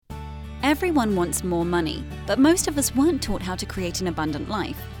Everyone wants more money, but most of us weren't taught how to create an abundant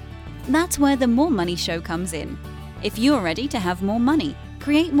life. That's where the More Money Show comes in. If you're ready to have more money,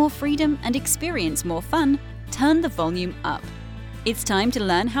 create more freedom, and experience more fun, turn the volume up. It's time to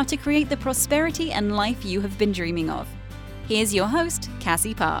learn how to create the prosperity and life you have been dreaming of. Here's your host,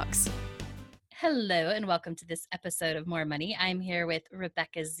 Cassie Parks. Hello and welcome to this episode of More Money. I'm here with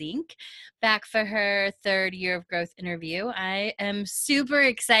Rebecca Zink, back for her third year of growth interview. I am super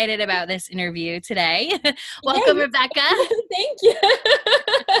excited about this interview today. Welcome, Yay. Rebecca. Thank you.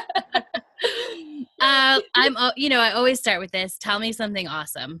 I always start with this. Tell me something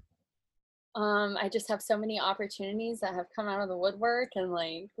awesome. I just have so many opportunities that have come out of the woodwork, and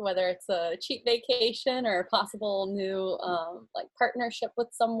whether it's a cheap vacation or a possible new partnership with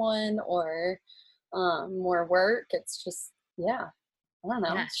someone or more work. It's just, I don't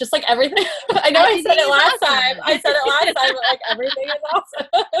know. Yeah. It's just like everything. I know I said it last time. But everything is awesome.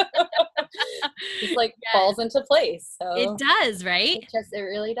 Just falls into place. So it does, right? It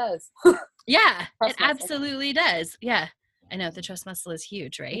really does. Yeah, it absolutely does. Yeah. I know the trust muscle is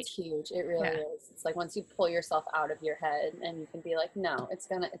huge, right? It's huge. It really is. It's like once you pull yourself out of your head and you can be like, no, it's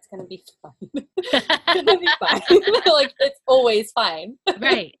gonna be fine. It's gonna be fine. It's always fine.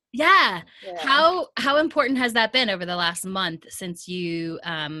 Right. Yeah. How important has that been over the last month since you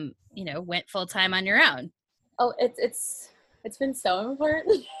went full time on your own? Oh, it's been so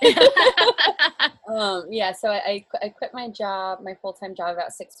important. So I quit my job, my full-time job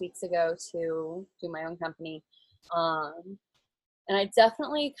about 6 weeks ago to do my own company. And I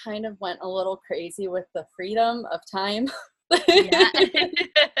definitely kind of went a little crazy with the freedom of time. Yeah.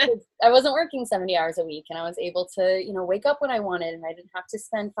 I wasn't working 70 hours a week, and I was able to, wake up when I wanted, and I didn't have to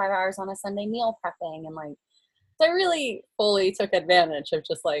spend 5 hours on a Sunday meal prepping. And so I really fully took advantage of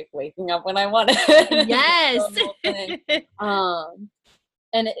just waking up when I wanted. Yes.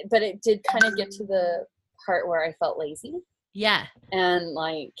 But it did kind of get to the part where I felt lazy. Yeah. And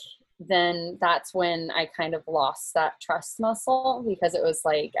then that's when I kind of lost that trust muscle, because it was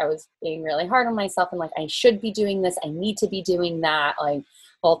I was being really hard on myself and I should be doing this. I need to be doing that,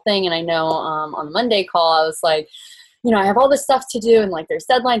 whole thing. And I know on the Monday call, I was I have all this stuff to do and there's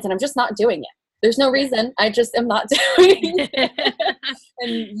deadlines and I'm just not doing it. There's no reason. I just am not doing it.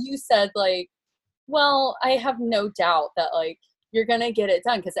 And you said well, I have no doubt that you're going to get it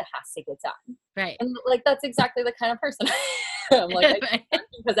done because it has to get done. Right. And that's exactly the kind of person I'm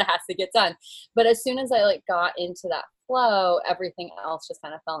because it has to get done. But as soon as I got into that flow, everything else just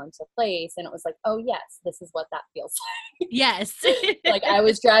kind of fell into place. And it was oh yes, this is what that feels like. Yes. I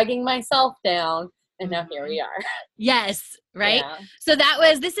was dragging myself down, and now here we are. Yes. Right. Yeah. So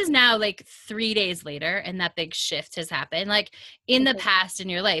this is now 3 days later, and that big shift has happened. In the past in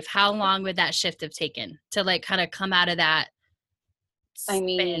your life, how long would that shift have taken to kind of come out of that? I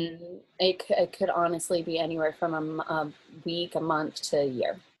mean, it could honestly be anywhere from a week, a month to a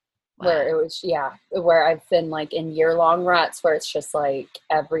year. Wow. Where it was, where I've been in year-long ruts where it's just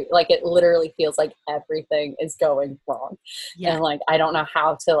it literally feels like everything is going wrong. Yeah. And I don't know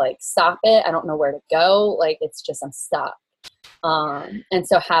how to stop it. I don't know where to go. It's just, I'm stuck. And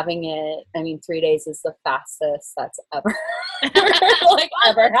so having it, 3 days is the fastest that's ever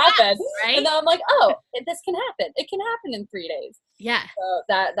ever happened. Right? And then I'm this can happen. It can happen in 3 days. Yeah. So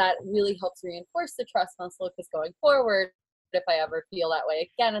that really helps reinforce the trust muscle, because going forward, if I ever feel that way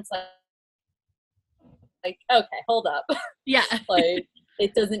again, it's okay, hold up. Yeah.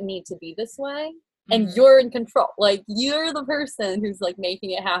 It doesn't need to be this way. And you're in control. You're the person who's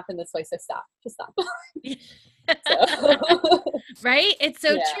making it happen this way. So stop. Just stop. Right? It's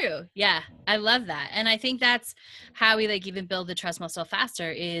so true. Yeah. I love that. And I think that's how we even build the trust muscle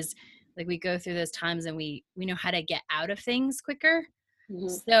faster is we go through those times and we know how to get out of things quicker. Mm-hmm.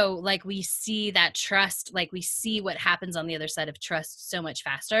 So we see that trust, we see what happens on the other side of trust so much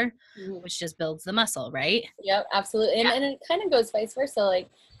faster, which just builds the muscle, right? Yep, absolutely. And it kind of goes vice versa.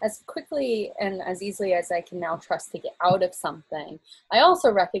 As quickly and as easily as I can now trust to get out of something, I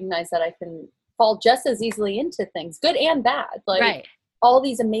also recognize that I can fall just as easily into things, good and bad. Right. All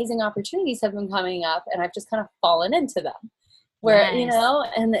these amazing opportunities have been coming up, and I've just kind of fallen into them. Where,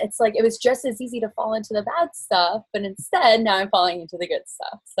 and it's it was just as easy to fall into the bad stuff, but instead now I'm falling into the good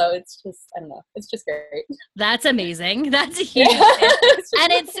stuff. So it's just, I don't know, it's just great. That's amazing. That's a huge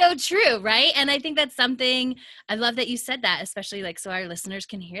and it's so true, right? And I think that's something, I love that you said that, especially so our listeners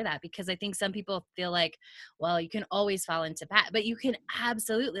can hear that, because I think some people feel well, you can always fall into bad, but you can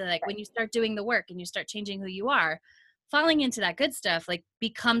absolutely, when you start doing the work and you start changing who you are, falling into that good stuff,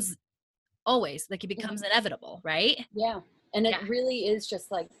 becomes always, it becomes inevitable, right? Yeah. And it really is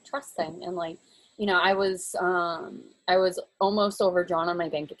just trusting and I was almost overdrawn on my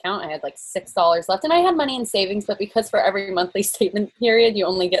bank account. I had like $6 left, and I had money in savings, but because for every monthly statement period, you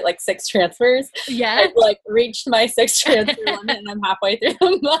only get like 6 transfers. Yeah. I've like reached my 6 transfer limit, and I'm halfway through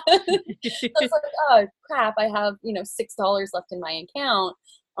the month. So I was like, oh crap, I have, $6 left in my account.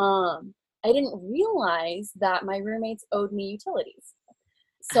 I didn't realize that my roommates owed me utilities.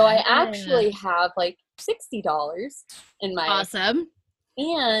 So I actually have like $60 in my awesome.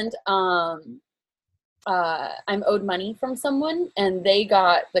 And I'm owed money from someone, and they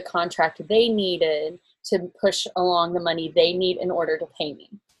got the contract they needed to push along the money they need in order to pay me.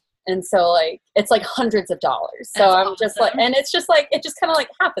 And so like, it's like hundreds of dollars. So I'm just like, and it's just like, it just kind of like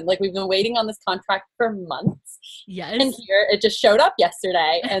happened. Like we've been waiting on this contract for months. Yes. And here it just showed up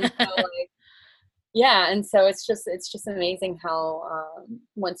yesterday. And so like, yeah. And so it's just amazing how,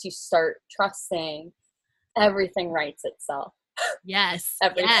 once you start trusting, everything writes itself. Yes.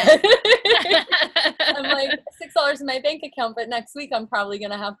 Everything. Yes. I'm like $6 in my bank account, but next week I'm probably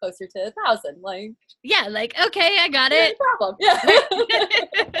gonna have closer to 1,000. Like, yeah, like okay, I got it. No problem.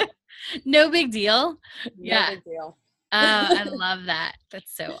 Yeah. No big deal. No big deal. I love that.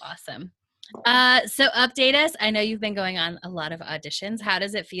 That's so awesome. So update us. I know you've been going on a lot of auditions. How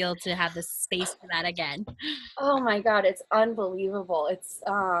does it feel to have the space for that again? Oh my God, it's unbelievable.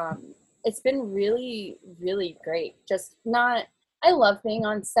 It's been really, really great. I love being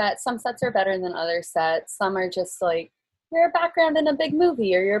on set. Some sets are better than other sets. Some are just like, you're a background in a big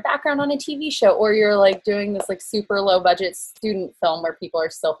movie, or you're a background on a TV show, or you're like doing this like super low budget student film where people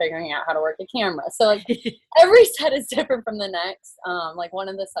are still figuring out how to work a camera. So like every set is different from the next. Like one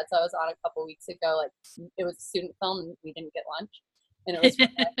of the sets I was on a couple weeks ago, like it was a student film and we didn't get lunch. And it was from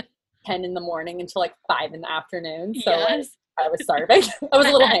like 10 in the morning until like 5 in the afternoon. So yes. like, I was starving. I was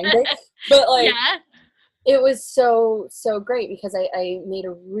a little hangry, but like, yeah. It was so great because I made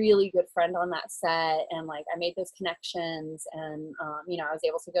a really good friend on that set, and like I made those connections, and I was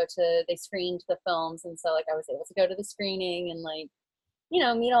able to they screened the films, and so like I was able to go to the screening and like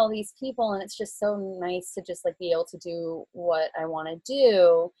meet all these people, and it's just so nice to just like be able to do what I want to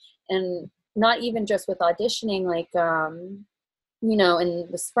do, and not even just with auditioning, like in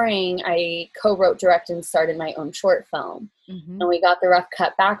the spring, I co-wrote, directed, and started my own short film. Mm-hmm. And we got the rough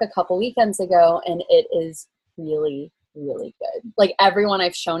cut back a couple weekends ago, and it is really, really good. Like everyone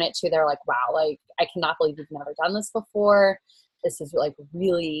I've shown it to, they're like, wow, like I cannot believe you've never done this before. This is like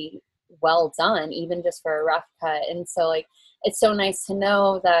really well done, even just for a rough cut. And so like, it's so nice to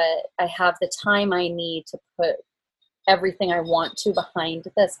know that I have the time I need to put everything I want to behind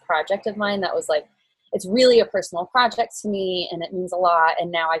this project of mine. That was like, it's really a personal project to me, and it means a lot.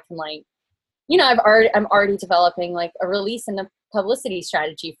 And now I can like, I'm already developing like a release and a publicity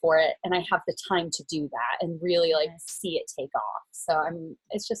strategy for it, and I have the time to do that and really like see it take off. So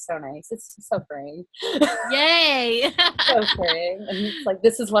it's just so nice. It's so freeing. Yay! So freeing, and it's like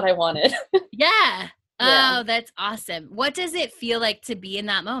this is what I wanted. Yeah. Oh, that's awesome. What does it feel like to be in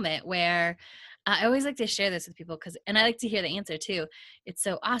that moment where? I always like to share this with people and I like to hear the answer too. It's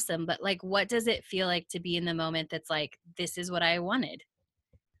so awesome. But like, what does it feel like to be in the moment that's like, this is what I wanted?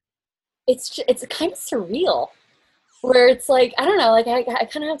 It's kind of surreal where it's like, I don't know, like I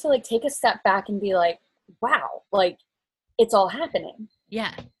kind of have to like take a step back and be like, wow, like it's all happening.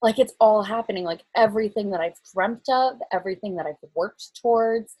 Yeah. Like it's all happening. Like everything that I've dreamt of, everything that I've worked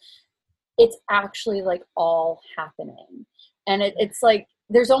towards, it's actually like all happening. And it's like,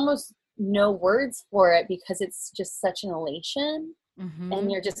 there's almost no words for it because it's just such an elation. Mm-hmm.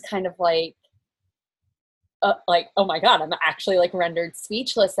 And you're just kind of like, oh my God, I'm actually like rendered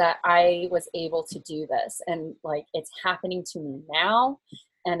speechless that I was able to do this. And like, it's happening to me now,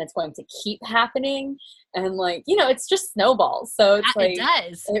 and it's going to keep happening. And like, it's just snowballs. So it's like, it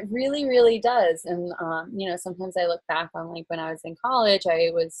does. It really, really does. And, sometimes I look back on like when I was in college, I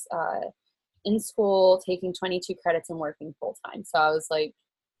was in school taking 22 credits and working full time. So I was like,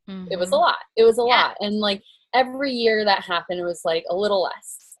 it was a lot. It was a lot. And like every year that happened, it was like a little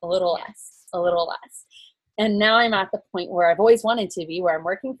less, a little less, a little less. And now I'm at the point where I've always wanted to be, where I'm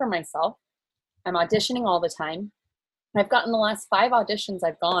working for myself. I'm auditioning all the time. I've gotten the last 5 auditions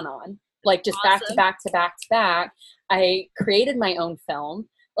I've gone on, like just back to back to back to back. I created my own film.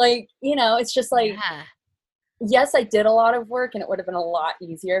 Like, it's just like, yes, I did a lot of work, and it would have been a lot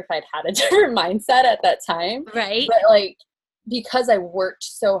easier if I'd had a different mindset at that time. Right. But like, because I worked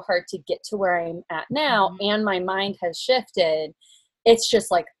so hard to get to where I'm at now, and my mind has shifted, it's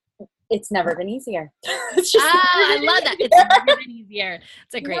just like, it's never been easier. It's just I love that. It's never been easier.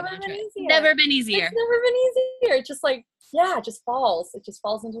 It's a great mantra. Never been easier. It's never been easier. It's just like, it just falls. It just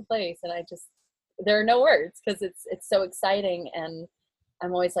falls into place. And there are no words because it's so exciting. And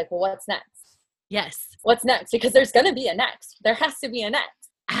I'm always like, well, what's next? Yes. What's next? Because there's going to be a next. There has to be a next.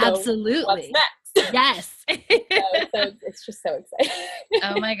 Absolutely. So what's next? Yes. so it's just so exciting.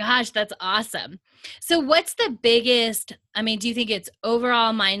 Oh my gosh, that's awesome. So what's the biggest, I mean, do you think it's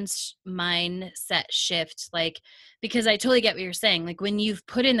overall mindset shift? Like, because I totally get what you're saying. Like when you've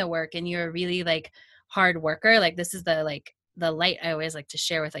put in the work and you're a really like hard worker, like this is the light I always like to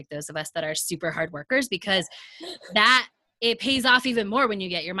share with like those of us that are super hard workers, because that it pays off even more when you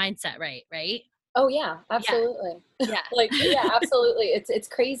get your mindset right. Right. Oh yeah, absolutely. Yeah. Yeah, absolutely. It's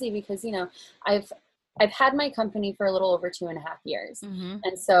crazy because, I've had my company for a little over 2.5 years. Mm-hmm.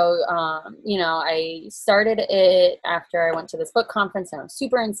 And so, I started it after I went to this book conference and I was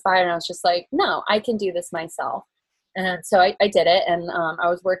super inspired and I was just like, no, I can do this myself. And so I did it, and I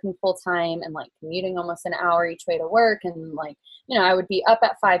was working full time and like commuting almost an hour each way to work. And like, I would be up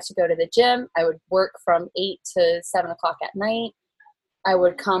at 5 to go to the gym. I would work from 8 to 7 o'clock at night. I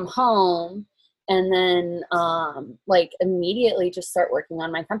would come home and then immediately just start working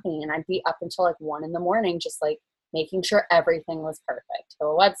on my company. And I'd be up until like 1 a.m, just like making sure everything was perfect. The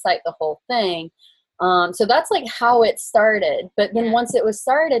website, the whole thing. So that's like how it started. But then once it was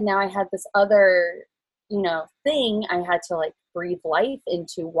started, now I had this other, thing I had to like breathe life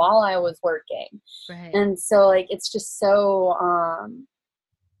into while I was working. Right. And so like, it's just so,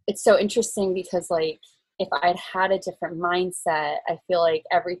 it's so interesting because like, if I'd had a different mindset, I feel like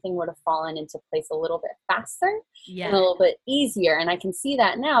everything would have fallen into place a little bit faster and a little bit easier. And I can see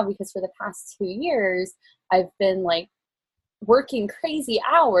that now because for the past 2 years, I've been like working crazy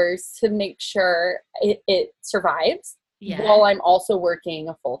hours to make sure it survives while I'm also working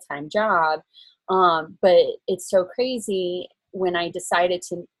a full-time job. But it's so crazy when I decided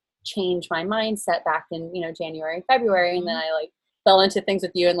to change my mindset back in, January, February, and then I like fell into things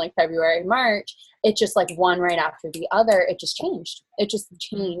with you in like February, March. It just like one right after the other, it just changed. It just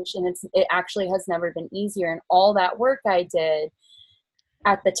changed. And it actually has never been easier. And all that work I did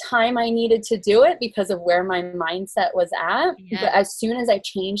at the time I needed to do it because of where my mindset was at. Yeah. But as soon as I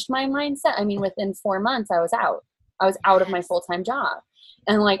changed my mindset, I mean, within 4 months, I was out of my full-time job.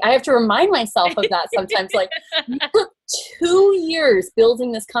 And like, I have to remind myself of that sometimes, like you took 2 years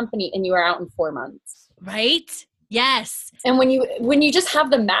building this company and you are out in 4 months. Right. Yes. And when you just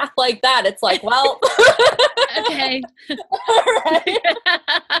have the math like that, it's like, well, okay. Right.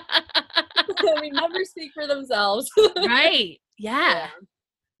 We never speak for themselves. Right. Yeah.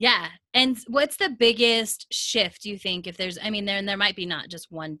 And what's the biggest shift you think, if there's, I mean, there might be not just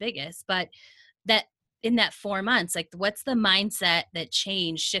one biggest, but that in that 4 months, like what's the mindset that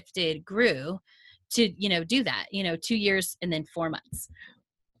changed, shifted, grew to, do that, 2 years and then 4 months?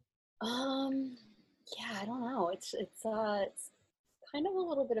 Yeah, I don't know. It's kind of a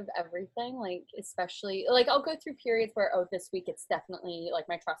little bit of everything. Like, especially like I'll go through periods where, this week it's definitely like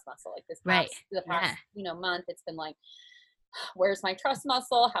my trust muscle. Like the past month, it's been like, where's my trust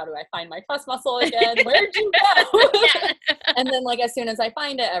muscle? How do I find my trust muscle again? Where'd you go? And then like, as soon as I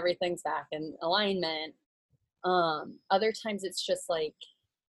find it, everything's back in alignment. Other times it's just like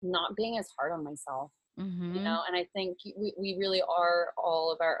not being as hard on myself. Mm-hmm. And I think we really are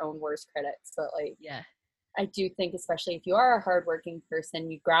all of our own worst critics, but like, I do think, especially if you are a hardworking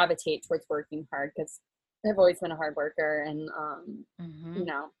person, you gravitate towards working hard, because I've always been a hard worker, and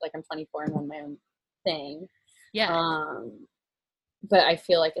like I'm 24 and run my own thing. But I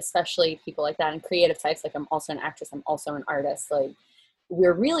feel like especially people like that and creative types, like I'm also an actress, I'm also an artist, like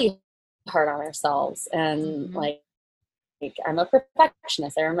we're really hard on ourselves. And like I'm a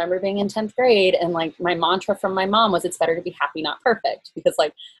perfectionist. I remember being in 10th grade and like my mantra from my mom was, it's better to be happy, not perfect. Because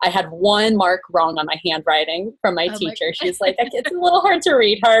like I had one mark wrong on my handwriting from my teacher. She's like, it's a little hard to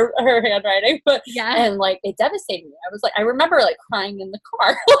read her handwriting, but and like it devastated me. I remember like crying in the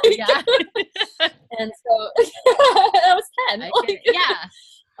car. And so I was 10.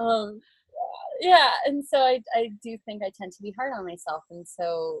 And so I do think I tend to be hard on myself. And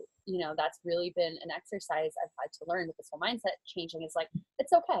so, that's really been an exercise I've had to learn with this whole mindset changing, is like,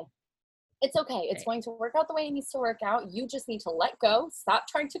 it's okay. It's okay. It's going to work out the way it needs to work out. You just need to let go. Stop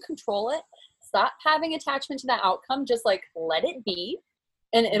trying to control it. Stop having attachment to that outcome. Just like, let it be,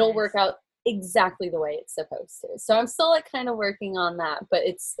 and it'll work out exactly the way it's supposed to. So I'm still like kind of working on that, but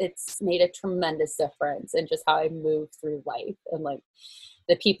it's made a tremendous difference in just how I move through life, and like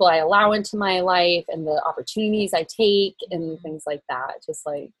the people I allow into my life and the opportunities I take and things like that. Just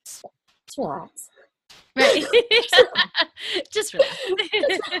like, just relax. Right. Just relax.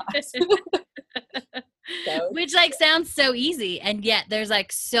 Which like sounds so easy. And yet there's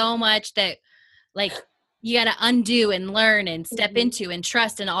like so much that like you got to undo and learn and step into and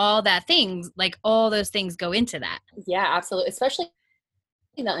trust and all that things, like all those things go into that. Yeah, absolutely. Especially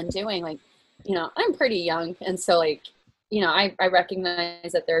the undoing, like you know, I'm pretty young. And so like, you know, I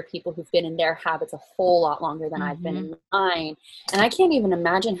recognize that there are people who've been in their habits a whole lot longer than I've been in mine. And I can't even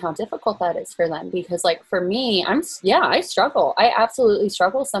imagine how difficult that is for them, because like for me, I struggle. I absolutely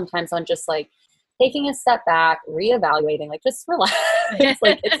struggle sometimes on just like taking a step back, reevaluating, like just relax.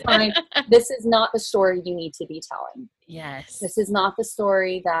 Like it's fine. This is not the story you need to be telling. Yes. This is not the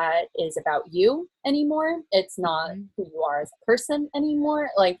story that is about you anymore. It's not who you are as a person anymore.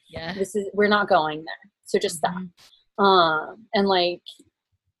 Like we're not going there. So just stop. And like,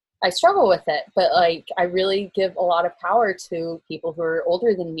 I struggle with it, but like, I really give a lot of power to people who are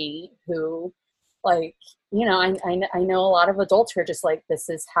older than me, who like, you know, I know a lot of adults who are just like, this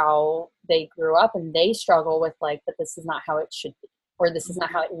is how they grew up and they struggle with like, but this is not how it should be, or this is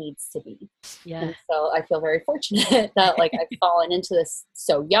not how it needs to be. Yeah. And so I feel very fortunate that like I've fallen into this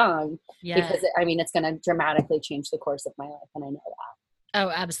so young, because I mean, it's going to dramatically change the course of my life. And I know that. Oh,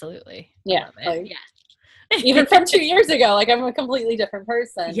 absolutely. Yeah. Like, even from 2 years ago, like I'm a completely different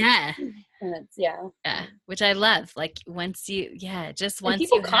person. Yeah. And it's, yeah, which I love. Like once you, just once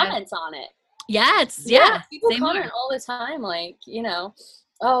people comment on it. Yeah. It's, people comment all the time. Like, you know,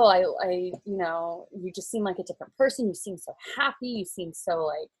 oh, I, you know, you just seem like a different person. You seem so happy. You seem so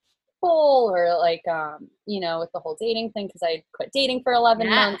like full, or like, you know, with the whole dating thing, cause I quit dating for 11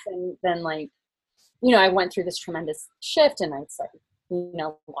 months. And then like, you know, I went through this tremendous shift, and I started, you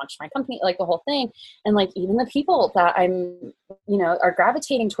know, launched my company, like the whole thing. And like, even the people that I'm, you know, are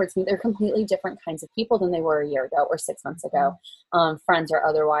gravitating towards me, they're completely different kinds of people than they were a year ago or 6 months ago, friends or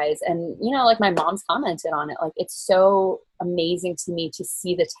otherwise. And, you know, like my mom's commented on it. Like, it's so amazing to me to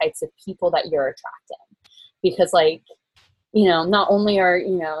see the types of people that you're attracting, because like, you know, not only are,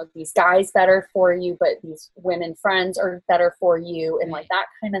 you know, these guys better for you, but these women friends are better for you, and like that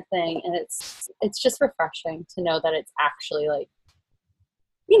kind of thing. And it's just refreshing to know that it's actually like,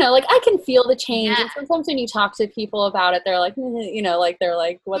 you know, like I can feel the change. And sometimes when you talk to people about it, they're like, you know, like they're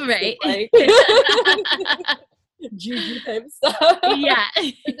like, what's it like? Juju type stuff. Yeah.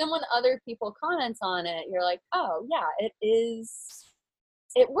 But then when other people comment on it, you're like, oh yeah,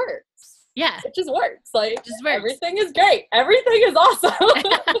 it works. Yeah. It just works. Like, it just works. Everything is great. Everything is awesome.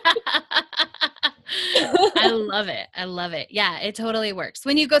 I love it. I love it. Yeah, it totally works.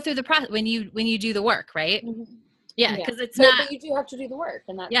 When you go through the process, when you do the work, right? Yeah, because it's not. But you do have to do the work,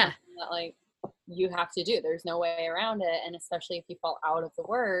 and that's something that like you have to do. There's no way around it, and especially if you fall out of the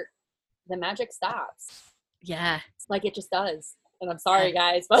work, the magic stops. Yeah, like it just does. And I'm sorry,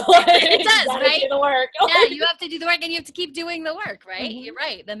 guys, but like, it does, you right? do the work. Yeah, you have to do the work, and you have to keep doing the work, right? You're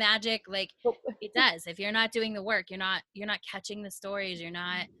right. The magic, like it does. If you're not doing the work, you're not catching the stories. You're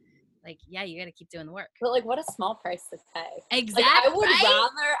not. Like, yeah, you got to keep doing the work. But like, what a small price to pay. Exactly. Like,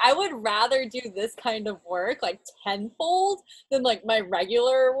 I would rather do this kind of work like tenfold than like my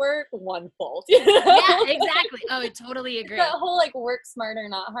regular work onefold. You know? Yeah, exactly. Oh, I totally agree. That whole like work smarter,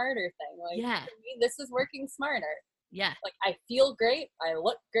 not harder thing. Like, yeah, for me, this is working smarter. Yeah. Like, I feel great. I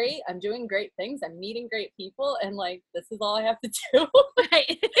look great. I'm doing great things. I'm meeting great people. And like, this is all I have to do.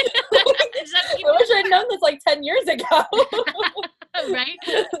 Right. I wish I'd known this like 10 years ago. Right?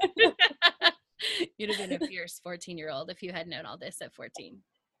 You'd have been a fierce 14-year-old if you had known all this at 14.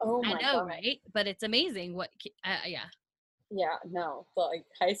 Oh my God. Right? But it's amazing what, yeah. Yeah, no, but like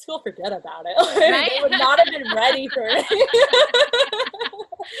high school, forget about it. Right? They would not have been ready for it.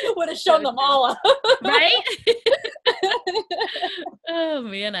 Would have shown them all up. Right? Oh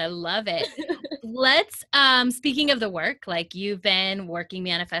man, I love it. Let's speaking of the work, like you've been working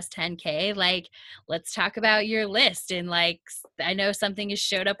Manifest 10K, like let's talk about your list. And like I know something has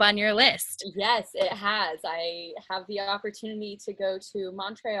showed up on your list. Yes, it has. I have the opportunity to go to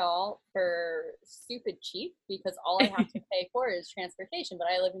Montreal for stupid cheap, because all I have to pay for is transportation, but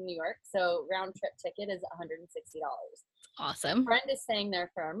I live in New York, so round trip ticket is $160. Awesome. A friend is staying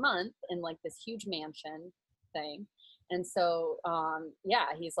there for a month in like this huge mansion thing. And so, yeah,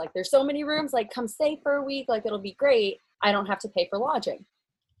 he's like, there's so many rooms, like come stay for a week. Like, it'll be great. I don't have to pay for lodging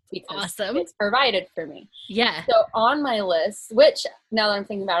because it's provided for me. Yeah. So on my list, which now that I'm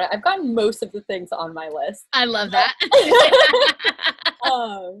thinking about it, I've gotten most of the things on my list. I love that.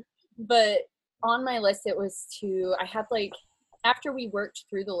 But on my list, it was I had like, after we worked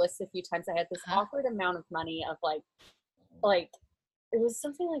through the list a few times, I had this awkward amount of money of like, it was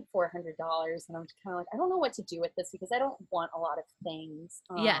something like $400, and I'm kind of like, I don't know what to do with this, because I don't want a lot of things.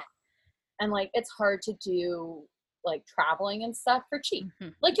 And like, it's hard to do like traveling and stuff for cheap.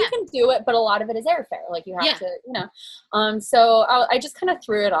 Like you can do it, but a lot of it is airfare. Like you have to, you know. So I just kind of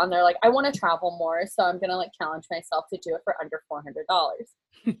threw it on there. Like, I want to travel more, so I'm gonna like challenge myself to do it for under $400.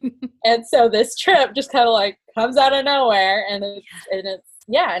 And so this trip just kind of like comes out of nowhere, and it's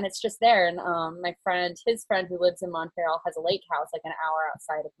yeah, and it's just there. And his friend who lives in Montreal has a lake house like an hour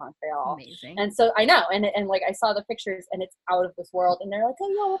outside of Montreal. Amazing. And so I know, and like I saw the pictures and it's out of this world. And they're like, oh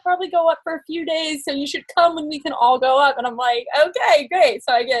yeah, we'll probably go up for a few days, so you should come and we can all go up. And I'm like, okay, great.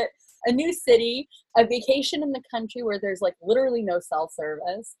 So I get a new city, a vacation in the country where there's like literally no cell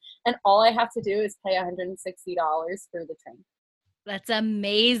service, and all I have to do is pay $160 for the train. That's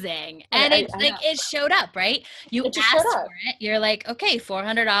amazing. And it's like, it showed up, right? You asked for it. You're like, okay,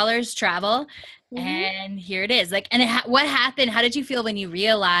 $400 travel. And here it is. Like, and what happened? How did you feel when you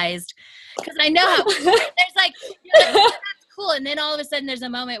realized? Because I know how there's like, you're like, oh, that's cool. And then all of a sudden there's a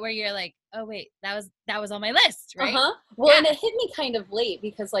moment where you're like, oh wait, that was on my list, right? Well, and it hit me kind of late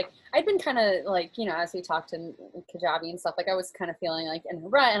because like I'd been kind of like, you know, as we talked in Kajabi and stuff, like I was kind of feeling like in a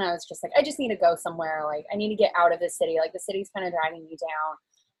rut, and I was just like, I just need to go somewhere. Like I need to get out of this city. Like the city's kind of dragging me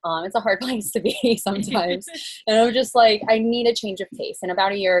down. It's a hard place to be sometimes. And I was just like, I need a change of pace. And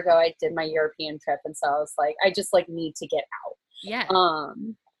about a year ago, I did my European trip. And so I was like, I just like need to get out. Yeah.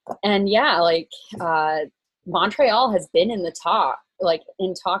 And yeah, like Montreal has been in the top. Like we've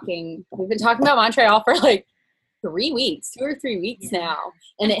been talking about Montreal for like 2 or 3 weeks now.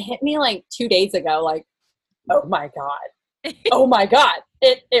 And it hit me like 2 days ago, like, oh my God. Oh my God.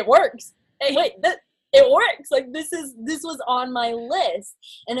 It works. Hey, wait, it works. Like this was on my list.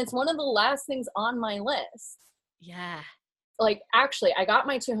 And it's one of the last things on my list. Yeah. Like actually I got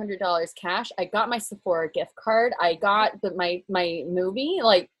my $200 cash. I got my Sephora gift card. I got my movie.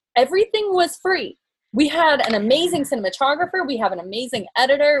 Like everything was free. We had an amazing cinematographer. We have an amazing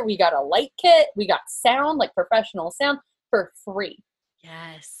editor. We got a light kit. We got sound, like professional sound, for free.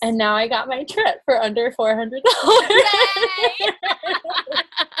 Yes. And now I got my trip for under $400.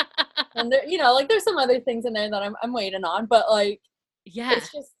 And there, you know, like there's some other things in there that I'm waiting on, but like, yeah,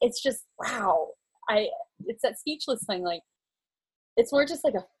 it's just wow. It's that speechless thing. Like, it's more just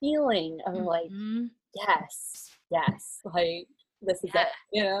like a feeling of like, yes, like this is it,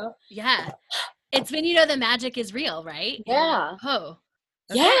 you know? Yeah. It's when you know the magic is real, right? Yeah. Oh.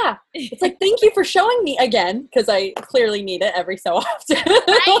 Okay. Yeah. It's like, thank you for showing me again, because I clearly need it every so often.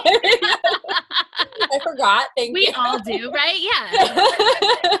 Right? I forgot. Thank you. We all do, right?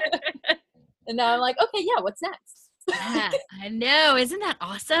 Yeah. And now I'm like, okay, yeah, what's next? Yeah, I know. Isn't that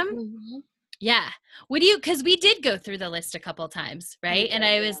awesome? Mm-hmm. Yeah. Because we did go through the list a couple times, right? And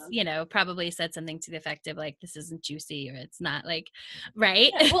I was, you know, probably said something to the effect of like, this isn't juicy, or it's not like,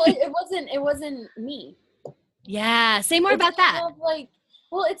 right? Yeah, well, it wasn't me. Yeah. Say more about that. Like,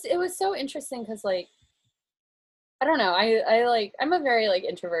 well, it was so interesting because like, I don't know. I'm a very like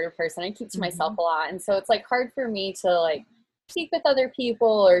introverted person. I keep to myself a lot. And so it's like hard for me to like speak with other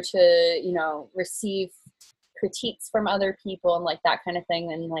people or to, you know, receive critiques from other people and like that kind of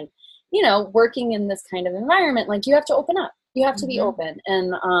thing. And like, you know, working in this kind of environment, like you have to open up, you have to be open.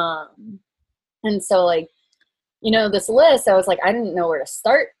 And so like, you know, this list, I was like, I didn't know where to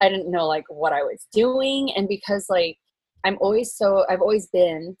start. I didn't know like what I was doing. And because like, I've always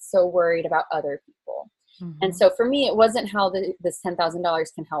been so worried about other people. And so for me, it wasn't how this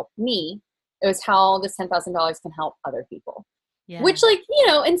 $10,000 can help me. It was how this $10,000 can help other people. Yeah. Which, like, you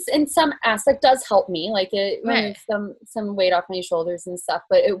know, in some aspect does help me. Like it removes some weight off my shoulders and stuff.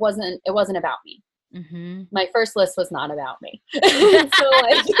 But it wasn't about me. My first list was not about me. So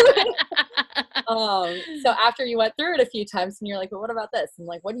like, so after you went through it a few times and you're like, well, what about this? And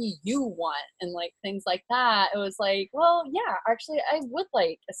like, what do you want? And like things like that. It was like, well, yeah, actually, I would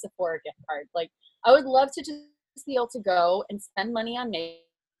like a Sephora gift card. Like, I would love to just be able to go and spend money on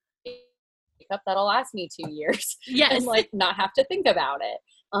makeup that'll last me 2 years. Yes. And like not have to think about it.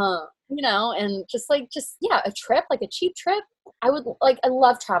 You know, and just a trip, like a cheap trip. I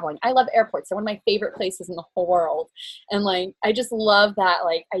love traveling. I love airports. They're one of my favorite places in the whole world. And like, I just love that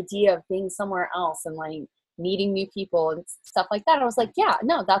like idea of being somewhere else and like meeting new people and stuff like that. I was like, yeah,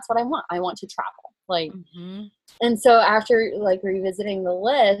 no, that's what I want. I want to travel. Like, and so after like revisiting the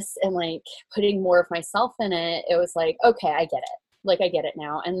list and like putting more of myself in it, it was like, okay, I get it. Like, I get it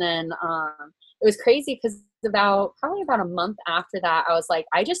now. And then, it was crazy because probably about a month after that, I was like,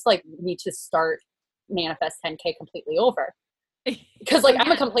 I just like need to start Manifest 10K completely over. Because like,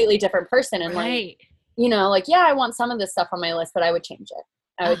 I'm a completely different person. And like, you know, like, yeah, I want some of this stuff on my list, but I would change it.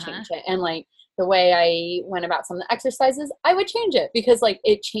 I would change it. And like the way I went about some of the exercises, I would change it because like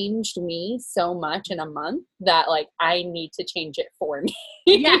it changed me so much in a month that like I need to change it for me.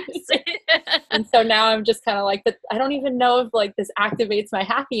 Yes. And so now I'm just kind of like, but I don't even know if like this activates my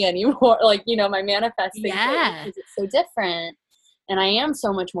happy anymore. Like, you know, my manifesting because it's so different. And I am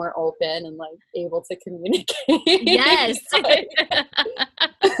so much more open and like able to communicate. Yes.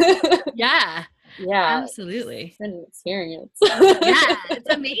 Yeah. Yeah. Absolutely. It's an experience. Yeah,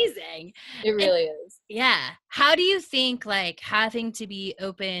 it's amazing. It really is. Yeah. How do you think like having to be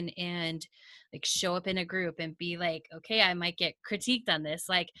open and like show up in a group and be like, okay, I might get critiqued on this.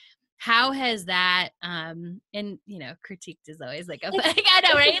 Like, how has that and you know, critiqued is always like a I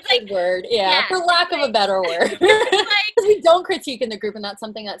know, right? It's a good word. Yeah, yeah, for lack of a better word. like, Because we don't critique in the group, and that's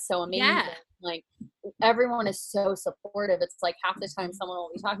something that's so amazing. yeah. Like, everyone is so supportive. It's like half the time someone will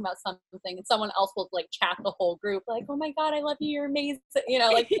be talking about something and someone else will like chat the whole group like, oh my God, I love you, you're amazing. You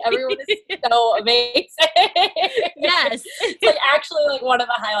know, like everyone is so amazing. Yes. It's like actually like one of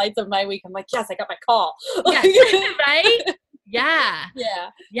the highlights of my week. I'm like, yes, I got my call. Yes. Right? Yeah. Yeah.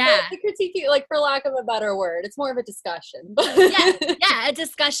 Yeah. The critique, like for lack of a better word, it's more of a discussion. Yeah, a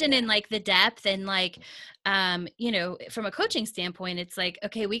discussion in like the depth and like you know, from a coaching standpoint, it's like,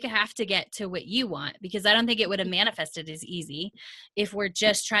 okay, we have to get to what you want, because I don't think it would have manifested as easy if we're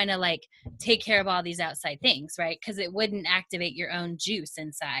just trying to like take care of all these outside things, right? Because it wouldn't activate your own juice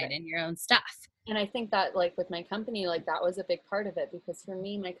inside and your own stuff. And I think that like with my company, like that was a big part of it, because for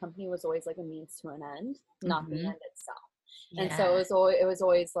me, my company was always like a means to an end, not the end itself. And so it was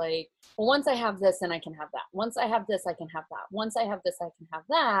always like, well, once I have this, then I can have that. Once I have this, I can have that. Once I have this, I can have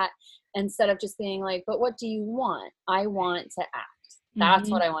that. Instead of just being like, but what do you want? I want to act. That's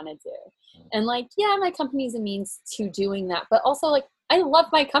what I want to do. And like, yeah, my company's a means to doing that. But also like, I love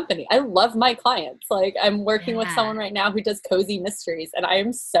my company. I love my clients. Like I'm working with someone right now who does cozy mysteries, and I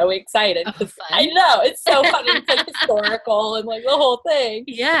am so excited. I know it's so fun. It's like historical and like the whole thing.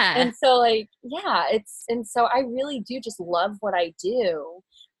 Yeah. And so like, yeah, so I really do just love what I do,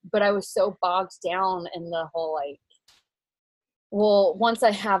 but I was so bogged down in the whole like, well, once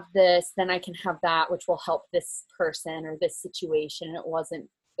I have this, then I can have that, which will help this person or this situation. And it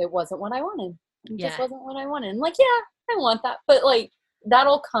wasn't what I wanted. It just wasn't what I wanted. And like, yeah, I want that, but like,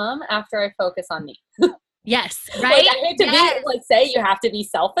 that'll come after I focus on me. Yes. Right. Like, I hate to be like, say you have to be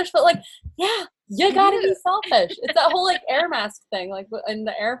selfish, but like, yeah, you gotta be selfish. It's that whole like air mask thing, like in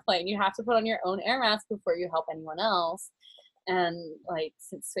the airplane, you have to put on your own air mask before you help anyone else. And like,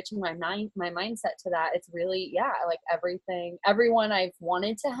 since switching my mindset to that, it's really, like everyone I've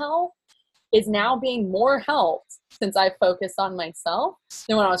wanted to help is now being more helped since I focused on myself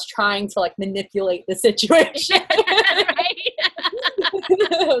than when I was trying to like manipulate the situation.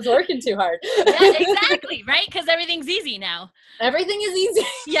 I was working too hard. Yeah, exactly. Right. Because everything's easy now. Everything is easy.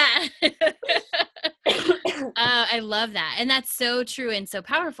 Yeah. I love that. And that's so true and so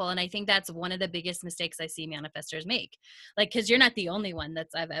powerful. And I think that's one of the biggest mistakes I see manifestors make. Like, cause you're not the only one that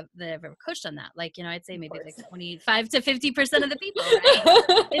I've ever coached on that. Like, you know, I'd say maybe like 25 to 50% of the people,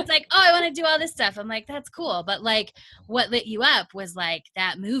 right? It's like, oh, I want to do all this stuff. I'm like, that's cool. But like what lit you up was like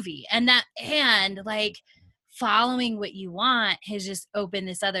that movie and like following what you want has just opened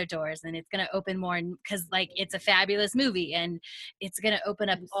this other doors, and it's going to open more because like it's a fabulous movie and it's going to open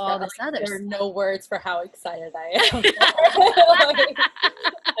up all this other There are stuff. no words for how excited I am. Like,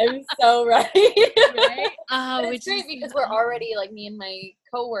 I'm so ready. Right? Oh, it's great because we're already like, me and my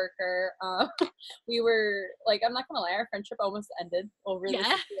coworker, we were like, I'm not gonna lie, our friendship almost ended over this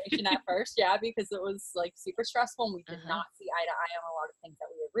situation at first, because it was like super stressful and we did not see eye to eye on a lot of things that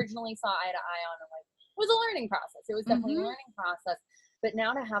we originally saw eye to eye on, and like it was a learning process. It was definitely a learning process. But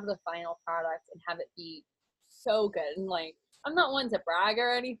now to have the final product and have it be so good, and like, I'm not one to brag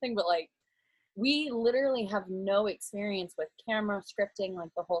or anything, but like, we literally have no experience with camera scripting, like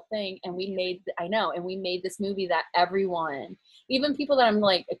the whole thing. And we made this movie that everyone, even people that I'm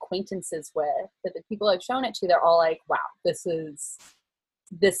like acquaintances with, that the people I've shown it to, they're all like, wow, this is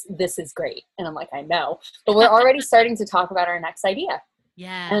great. And I'm like, I know, but we're already starting to talk about our next idea.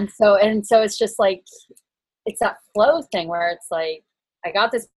 Yeah. And so it's just like, it's that flow thing where it's like, I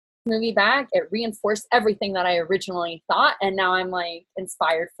got this movie back. It reinforced everything that I originally thought. And now I'm like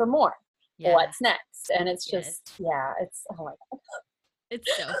inspired for more. Yeah. What's next? And it's just, it's, oh my God.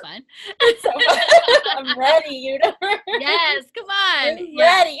 It's so fun. It's so fun. I'm ready, universe. Yes, come on. I'm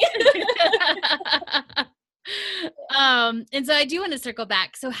ready. And so I do want to circle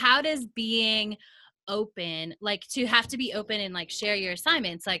back. So how does being open, like to have to be open and like share your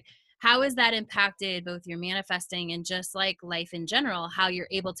assignments, like how has that impacted both your manifesting and just like life in general, how you're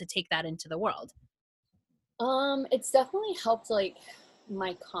able to take that into the world? It's definitely helped like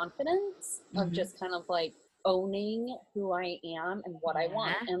my confidence of just kind of like owning who I am and what I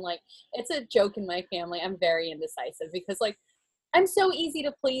want. And like, it's a joke in my family, I'm very indecisive because like, I'm so easy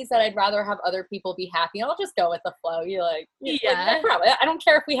to please that I'd rather have other people be happy. I'll just go with the flow. You're like, like, no problem. I don't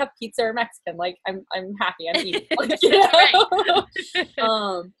care if we have pizza or Mexican. Like, I'm happy. I'm eating. Like, you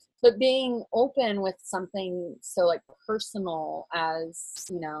know? But being open with something so like personal as,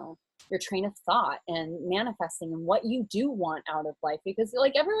 you know, your train of thought and manifesting and what you do want out of life, because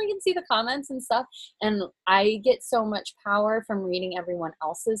like everyone can see the comments and stuff, and I get so much power from reading everyone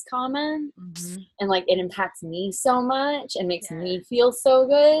else's comments, and like it impacts me so much and makes me feel so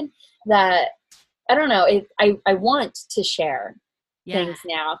good that I don't know, I want to share things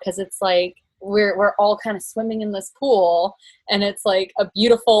now, because it's like we're all kind of swimming in this pool, and it's like a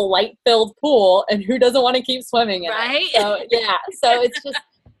beautiful light-filled pool, and who doesn't want to keep swimming in it? So so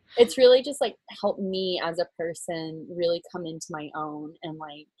it's really just like helped me as a person really come into my own and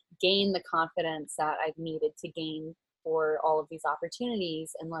like gain the confidence that I've needed to gain for all of these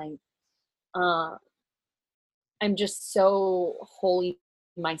opportunities. And like I'm just so wholly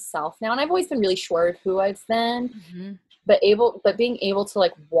myself now, and I've always been really sure of who I've been, but being able to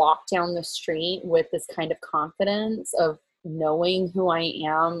like walk down the street with this kind of confidence of knowing who I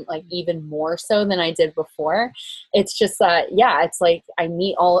am, like even more so than I did before. It's just that, it's like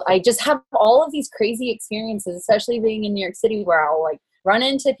I just have all of these crazy experiences, especially being in New York City, where I'll like run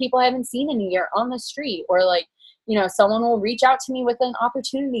into people I haven't seen in a year on the street, or like, you know, someone will reach out to me with an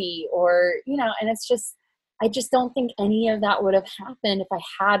opportunity, or, you know, and it's just, I just don't think any of that would have happened if I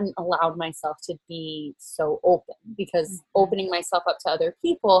hadn't allowed myself to be so open, because opening myself up to other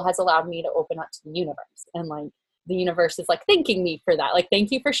people has allowed me to open up to the universe. And like, the universe is like thanking me for that. Like, thank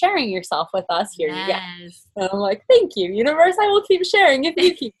you for sharing yourself with us. Here you go. And I'm like, thank you, universe. I will keep sharing if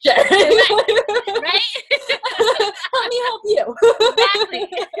you keep sharing. Right? Let me help you. Exactly.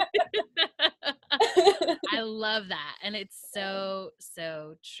 I love that. And it's so,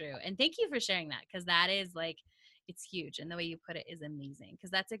 so true. And thank you for sharing that, because that is like, it's huge. And the way you put it is amazing, because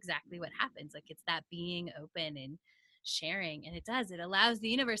that's exactly what happens. Like, it's that being open and sharing. And it allows the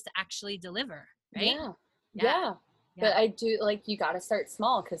universe to actually deliver, right? Yeah. But I do, like, you got to start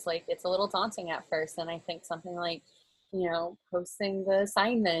small, because like it's a little daunting at first. And I think something like, you know, posting the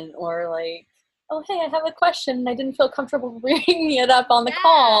assignment, or like, oh, hey, I have a question. I didn't feel comfortable bringing it up on the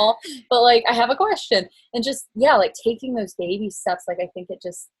call, but like, I have a question. And just, like taking those baby steps, like I think it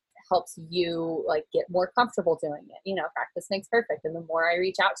just helps you like get more comfortable doing it. You know, practice makes perfect. And the more I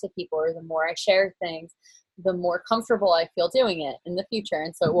reach out to people, or the more I share things, the more comfortable I feel doing it in the future.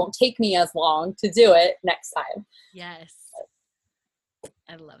 And so it won't take me as long to do it next time. Yes.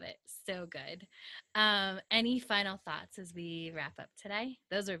 I love it. So good. Any final thoughts as we wrap up today?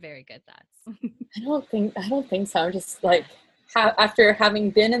 Those are very good thoughts. I don't think so. I'm just like, after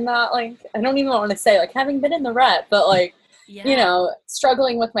having been in that, like, I don't even want to say like having been in the rut, but like, you know,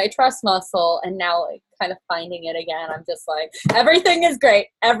 struggling with my trust muscle, and now like kind of finding it again. I'm just like, everything is great.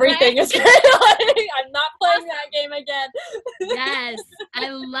 Everything is great. Like, I'm not playing that game again. Yes. I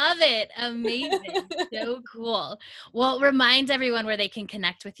love it. Amazing. So cool. Well, remind everyone where they can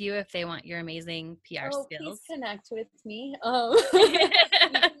connect with you if they want your amazing PR skills. Please connect with me.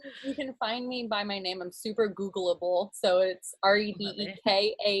 You can find me by my name. I'm super Googleable. So it's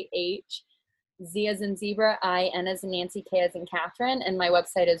REBEKAH. Z as in zebra, I, N as in Nancy, K as in Catherine, and my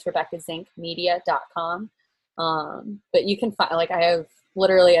website is RebeccaZinkMedia.com. But you can find, like, I have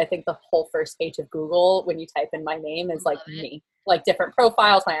literally, I think the whole first page of Google, when you type in my name, is like me, like different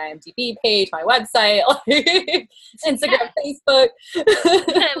profiles, my IMDb page, my website, like Instagram, Facebook.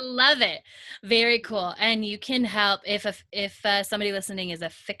 I love it. Very cool. And you can help if somebody listening is a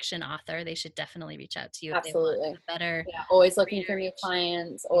fiction author, they should definitely reach out to you. Absolutely. If they want better. Yeah. Always looking for new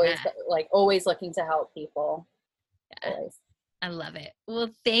clients. Always looking to help people. Yeah. Always. I love it. Well,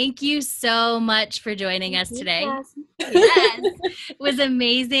 thank you so much for joining us today. Yes, it was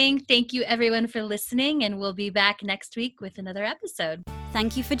amazing. Thank you everyone for listening, and we'll be back next week with another episode.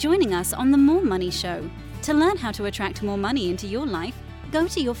 Thank you for joining us on The More Money Show. To learn how to attract more money into your life, go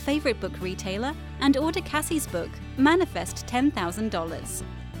to your favorite book retailer and order Cassie's book, Manifest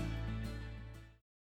 $10,000.